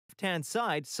left-hand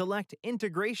side, select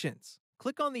Integrations.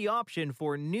 Click on the option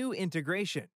for New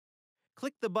Integration.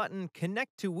 Click the button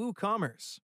Connect to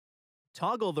WooCommerce.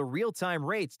 Toggle the real-time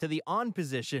rates to the On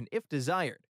position if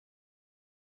desired.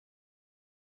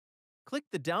 Click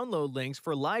the download links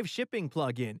for Live Shipping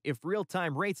plugin if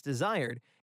real-time rates desired,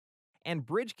 and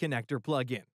Bridge Connector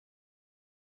plugin.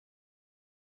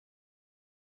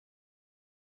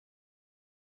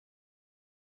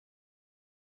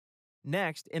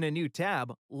 Next, in a new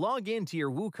tab, log in to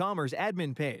your WooCommerce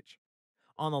admin page.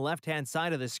 On the left-hand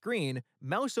side of the screen,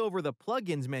 mouse over the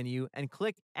Plugins menu and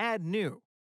click Add New.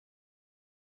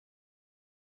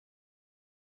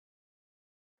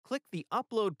 Click the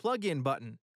Upload Plugin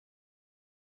button.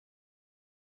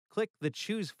 Click the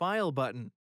Choose File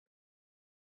button.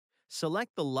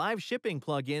 Select the Live Shipping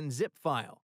plugin zip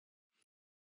file.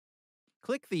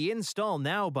 Click the Install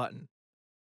Now button.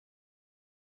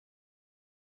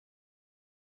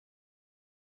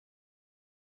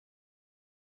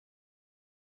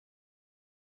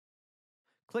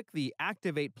 Click the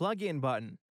Activate Plugin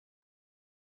button.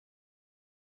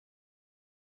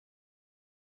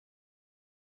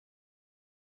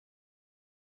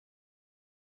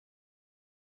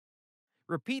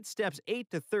 Repeat steps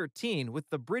 8 to 13 with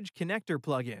the Bridge Connector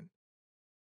plugin.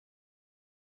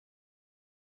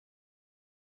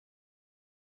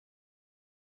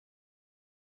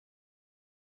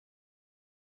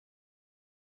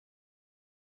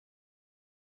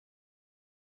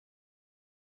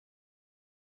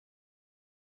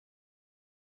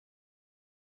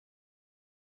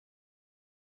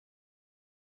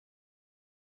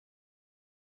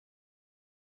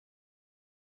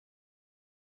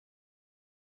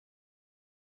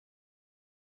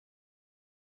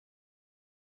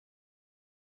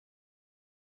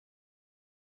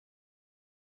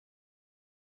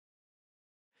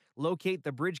 Locate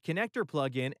the Bridge Connector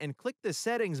plugin and click the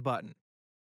Settings button.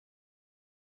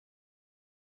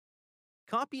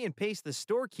 Copy and paste the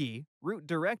store key, root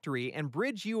directory, and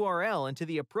bridge URL into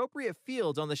the appropriate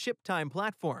fields on the ShipTime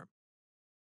platform.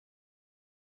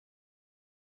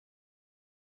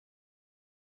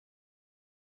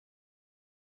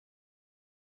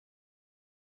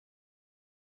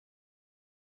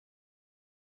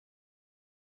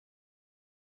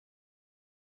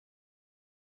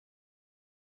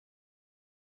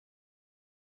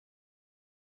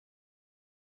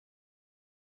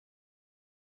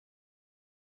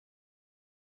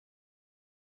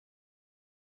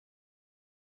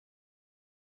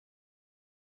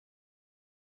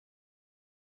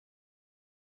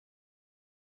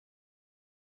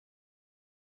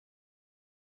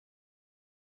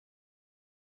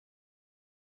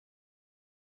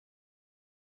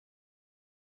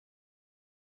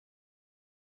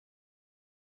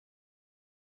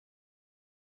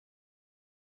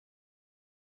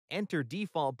 Enter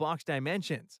default box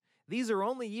dimensions. These are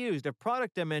only used if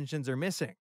product dimensions are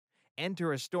missing.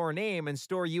 Enter a store name and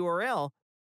store URL.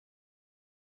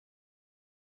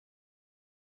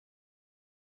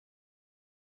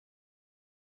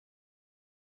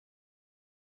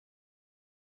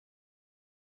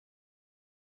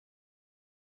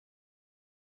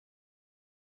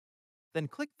 Then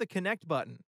click the Connect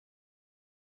button.